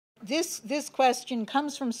this question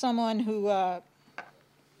comes from someone who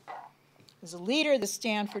is a leader of the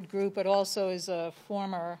Stanford group, but also is a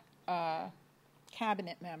former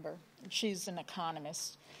cabinet member. She's an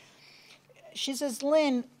economist. She says,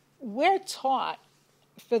 Lynn, we're taught,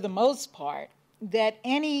 for the most part, that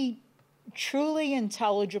any truly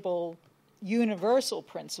intelligible universal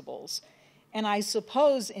principles, and I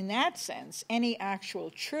suppose in that sense, any actual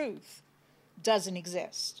truth, doesn't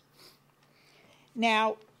exist.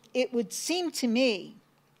 Now, it would seem to me,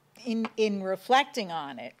 in reflecting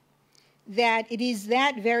on it, that it is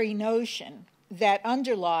that very notion that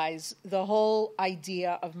underlies the whole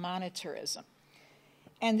idea of monetarism.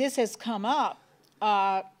 And this has come up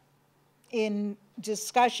in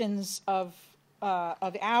discussions of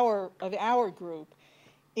our group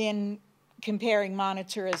in comparing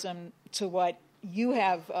monetarism to what you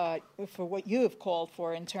have called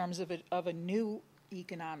for in terms of a new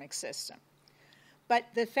economic system. But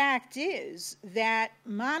the fact is that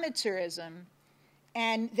monetarism,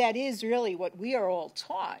 and that is really what we are all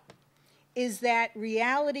taught, is that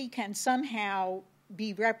reality can somehow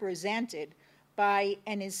be represented by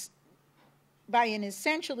an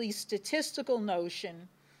essentially statistical notion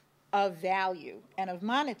of value and of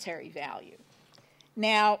monetary value.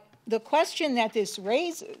 Now, the question that this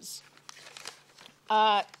raises,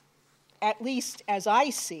 at least as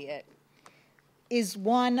I see it, is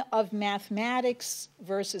one of mathematics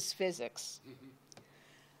versus physics.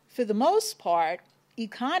 For the most part,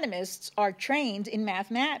 economists are trained in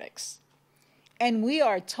mathematics. And we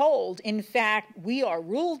are told, in fact, we are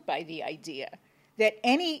ruled by the idea that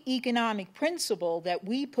any economic principle that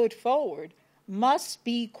we put forward must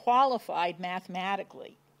be qualified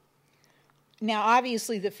mathematically. Now,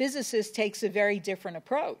 obviously, the physicist takes a very different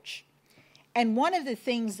approach. And one of the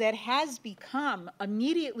things that has become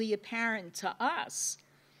immediately apparent to us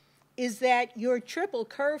is that your triple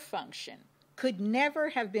curve function could never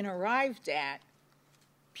have been arrived at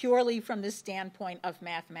purely from the standpoint of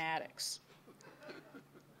mathematics.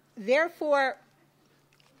 Therefore,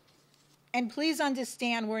 and please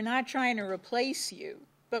understand, we're not trying to replace you,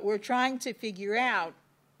 but we're trying to figure out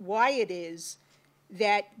why it is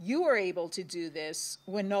that you were able to do this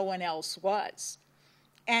when no one else was.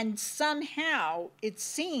 And somehow it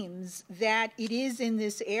seems that it is in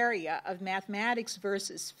this area of mathematics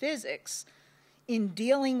versus physics, in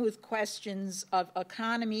dealing with questions of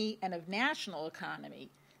economy and of national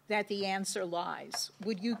economy, that the answer lies.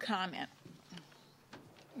 Would you comment?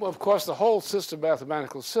 Well, of course, the whole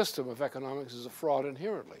mathematical system of economics is a fraud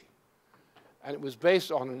inherently. And it was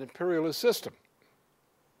based on an imperialist system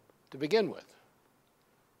to begin with.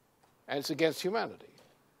 And it's against humanity.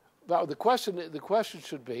 Now, the question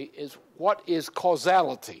should be, is what is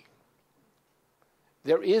causality?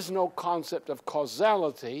 There is no concept of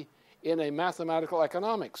causality in a mathematical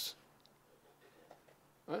economics.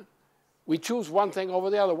 Right? We choose one thing over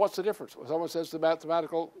the other. What's the difference? When someone says the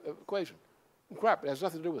mathematical equation. Crap, it has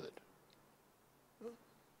nothing to do with it.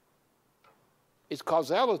 It's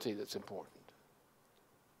causality that's important.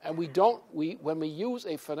 And when we use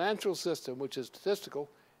a financial system which is statistical,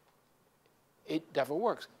 it never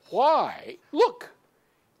works. Why? Look,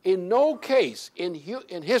 in no case in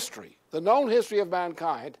history, the known history of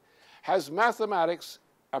mankind, has mathematics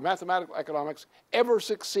or mathematical economics ever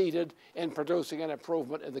succeeded in producing an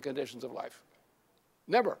improvement in the conditions of life.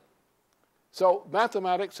 Never. So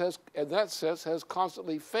mathematics has, in that sense, has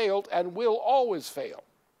constantly failed and will always fail.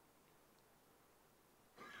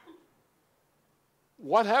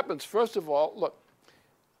 What happens, first of all, look,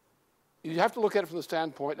 you have to look at it from the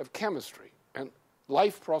standpoint of chemistry and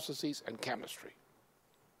life processes and chemistry.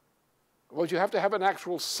 Well, you have to have an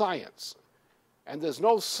actual science. And there's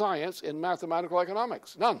no science in mathematical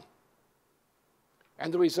economics, none.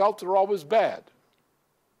 And the results are always bad.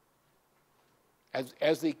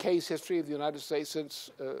 As the case history of the United States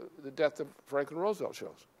since the death of Franklin Roosevelt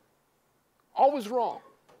shows. Always wrong.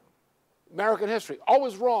 American history,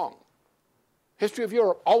 always wrong. History of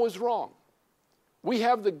Europe, always wrong. We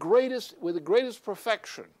have the greatest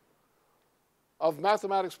perfection of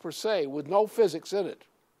mathematics per se, with no physics in it,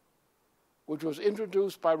 which was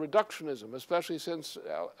introduced by reductionism, especially since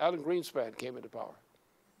Alan Greenspan came into power,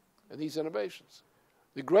 and these innovations.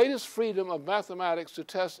 The greatest freedom of mathematics to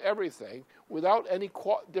test everything without any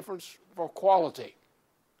difference for quality.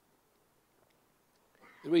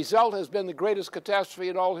 The result has been the greatest catastrophe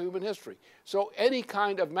in all human history. So any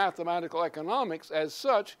kind of mathematical economics as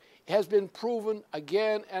such has been proven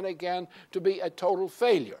again and again to be a total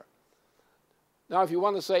failure. Now, if you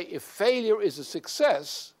want to say if failure is a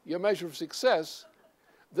success, your measure of success,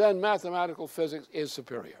 then mathematical physics is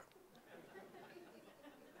superior.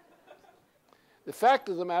 The fact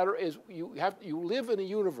of the matter is you live in a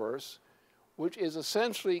universe which is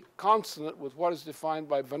essentially consonant with what is defined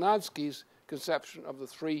by Vernadsky's conception of the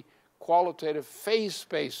three qualitative phase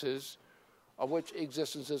spaces of which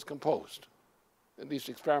existence is composed, at least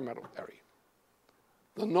experimental area.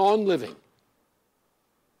 The non-living,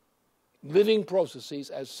 living processes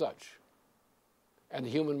as such, and the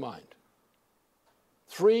human mind.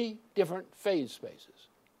 Three different phase spaces.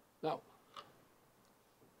 Now,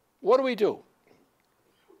 what do we do?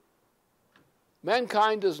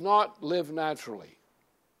 Mankind does not live naturally.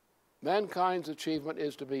 Mankind's achievement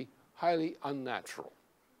is to be highly unnatural.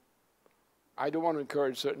 I don't want to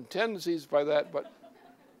encourage certain tendencies by that, but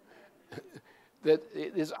that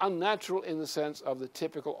it is unnatural in the sense of the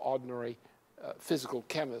typical ordinary physical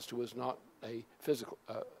chemist who is not a physical,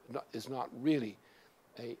 is not really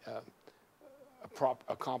a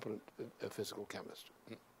competent physical chemist.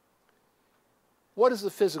 What is the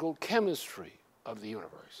physical chemistry of the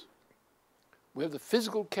universe? We have the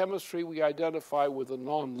physical chemistry we identify with the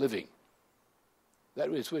non-living, that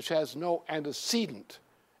is, which has no antecedent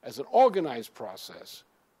as an organized process.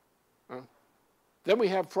 Then we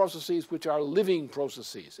have processes which are living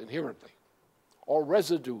processes inherently, or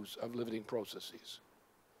residues of living processes.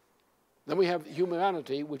 Then we have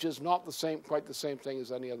humanity, which is not quite the same thing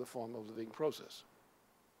as any other form of living process.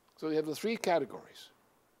 So we have the three categories.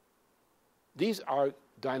 These are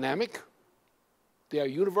dynamic, they are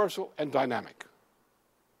universal and dynamic.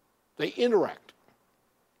 They interact.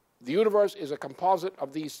 The universe is a composite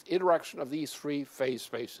of these interaction of these three phase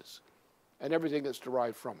spaces and everything that's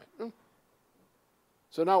derived from it.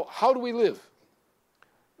 So now, how do we live?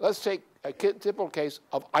 Let's take a typical case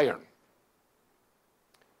of iron.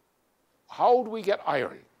 How do we get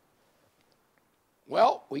iron?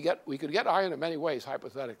 Well, we could get iron in many ways,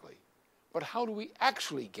 hypothetically. But how do we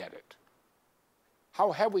actually get it?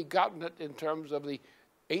 How have we gotten it in terms of the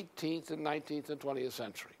 18th and 19th and 20th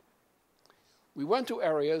century? We went to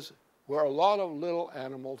areas where a lot of little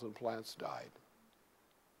animals and plants died.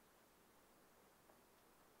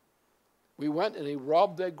 We went and we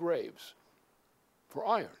robbed their graves for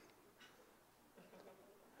iron.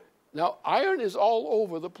 Now, iron is all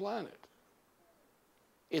over the planet.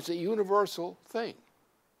 It's a universal thing.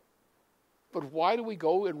 But why do we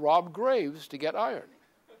go and rob graves to get iron?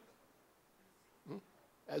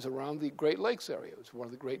 As around the Great Lakes area, it's one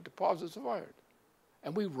of the great deposits of iron.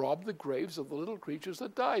 And we rob the graves of the little creatures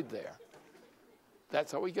that died there.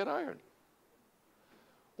 That's how we get iron.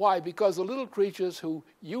 Why? Because the little creatures who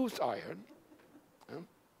used iron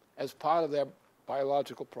as part of their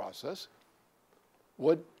biological process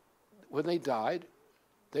would, when they died,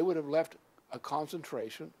 they would have left a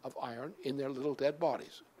concentration of iron in their little dead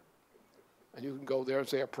bodies. And you can go there and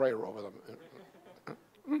say a prayer over them.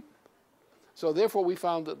 So therefore we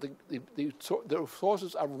found that the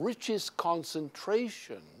sources of richest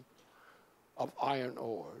concentration of iron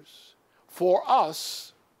ores for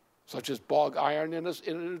us, such as bog iron in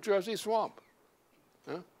a New Jersey swamp,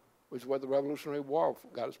 which is where the Revolutionary War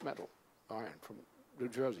got its metal, iron from New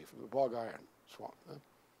Jersey, from the bog iron swamp.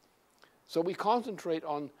 So we concentrate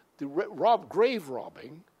on the grave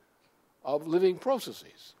robbing of living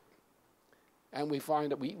processes. And we find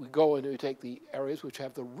that we go and we take the areas which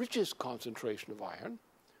have the richest concentration of iron,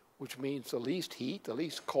 which means the least heat, the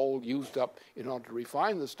least coal used up in order to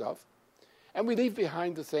refine the stuff, and we leave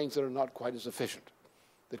behind the things that are not quite as efficient,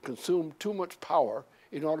 that consume too much power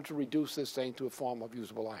in order to reduce this thing to a form of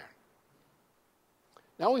usable iron.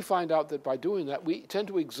 Now we find out that by doing that, we tend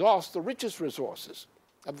to exhaust the richest resources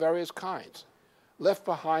of various kinds, left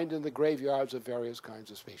behind in the graveyards of various kinds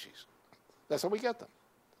of species. That's how we get them.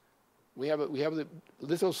 We have the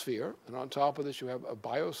lithosphere, and on top of this you have a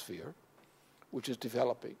biosphere, which is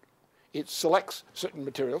developing. It selects certain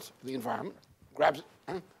materials from the environment, grabs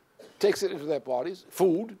it, takes it into their bodies,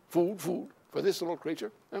 food for this little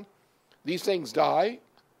creature. These things die,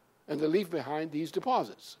 and they leave behind these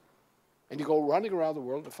deposits. And you go running around the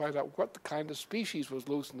world to find out what the kind of species was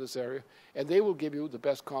loose in this area, and they will give you the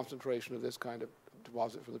best concentration of this kind of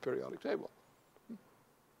deposit from the periodic table.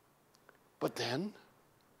 But then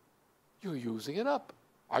you're using it up.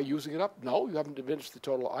 Are you using it up? No, you haven't diminished the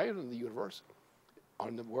total iron in the universe.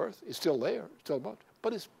 On the earth, it's still there, still much,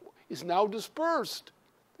 but it's now dispersed.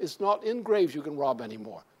 It's not in graves you can rob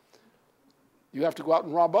anymore. You have to go out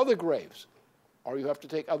and rob other graves, or you have to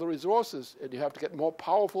take other resources, and you have to get more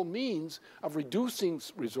powerful means of reducing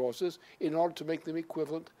resources in order to make them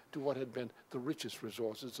equivalent to what had been the richest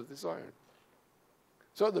resources of this iron.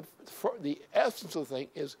 So the essence of the thing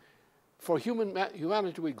is, for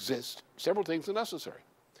humanity to exist, several things are necessary.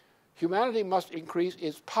 Humanity must increase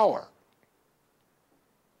its power,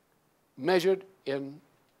 measured in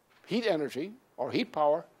heat energy or heat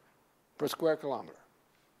power per square kilometer,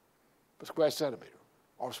 per square centimeter,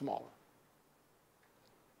 or smaller.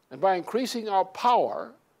 And by increasing our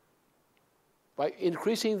power, by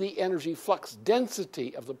increasing the energy flux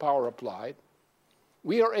density of the power applied,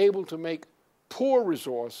 we are able to make poor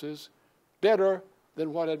resources better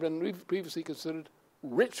than what had been previously considered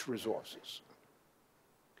rich resources.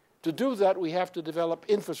 To do that, we have to develop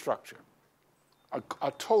infrastructure,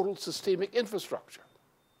 a total systemic infrastructure.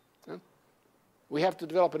 We have to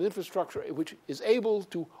develop an infrastructure which is able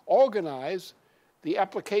to organize the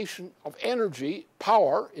application of energy,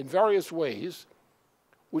 power, in various ways,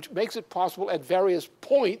 which makes it possible at various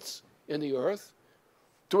points in the earth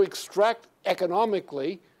to extract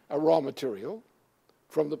economically a raw material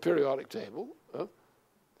from the periodic table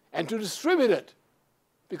and to distribute it.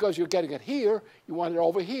 Because you're getting it here, you want it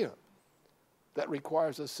over here. That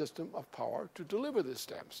requires a system of power to deliver this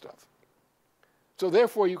damn stuff. So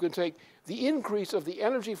therefore, you can take the increase of the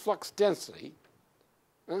energy flux density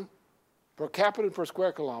per capita per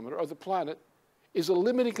square kilometer of the planet is a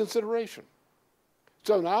limiting consideration.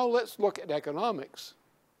 So now let's look at economics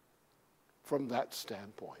from that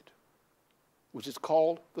standpoint, which is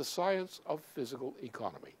called the science of physical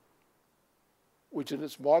economy, which in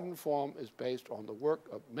its modern form is based on the work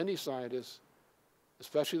of many scientists,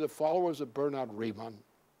 especially the followers of Bernhard Riemann,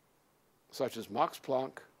 such as Max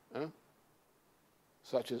Planck,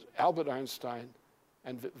 such as Albert Einstein,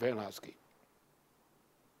 and Vernadsky.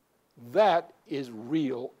 That is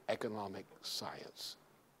real economic science.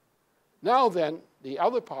 Now then, the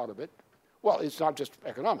other part of it, well, it's not just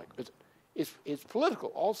economic, but it's political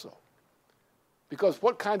also. Because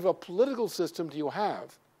what kind of a political system do you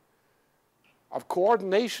have of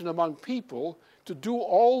coordination among people to do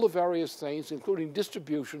all the various things, including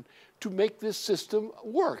distribution, to make this system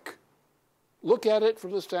work? Look at it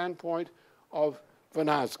from the standpoint of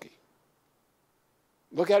Vernadsky.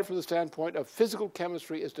 Look at it from the standpoint of physical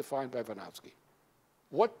chemistry as defined by Vernadsky.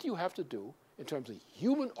 What do you have to do in terms of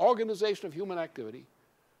human organization of human activity,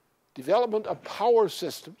 development of power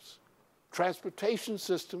systems, transportation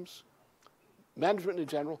systems, management in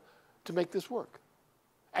general, to make this work?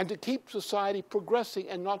 And to keep society progressing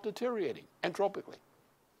and not deteriorating entropically.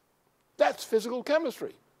 That's physical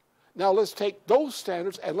chemistry. Now let's take those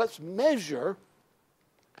standards and let's measure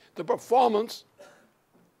the performance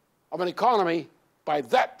of an economy by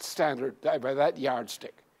that standard, by that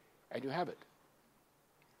yardstick. And you have it.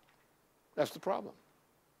 That's the problem.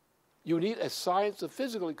 You need a science of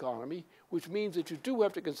physical economy, which means that you do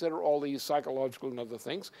have to consider all these psychological and other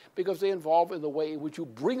things because they involve in the way in which you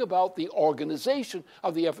bring about the organization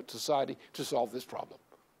of the effort society to solve this problem.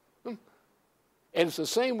 And it's the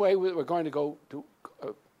same way we're going to go to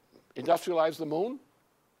industrialize the moon,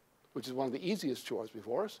 which is one of the easiest chores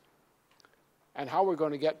before us, and how we're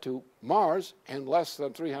going to get to Mars in less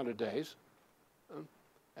than 300 days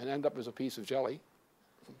and end up as a piece of jelly,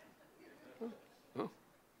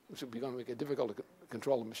 which would be going to make it difficult to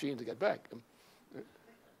control the machine to get back.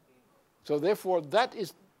 So therefore, that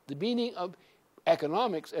is the meaning of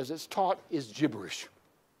economics as it's taught is gibberish.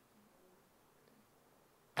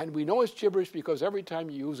 And we know it's gibberish because every time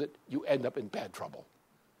you use it, you end up in bad trouble.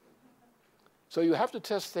 So you have to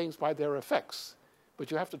test things by their effects, but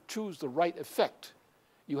you have to choose the right effect.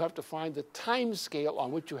 You have to find the time scale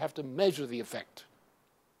on which you have to measure the effect.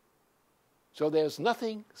 So there's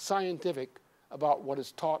nothing scientific about what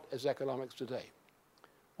is taught as economics today.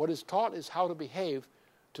 What is taught is how to behave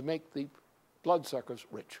to make the bloodsuckers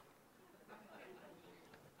rich.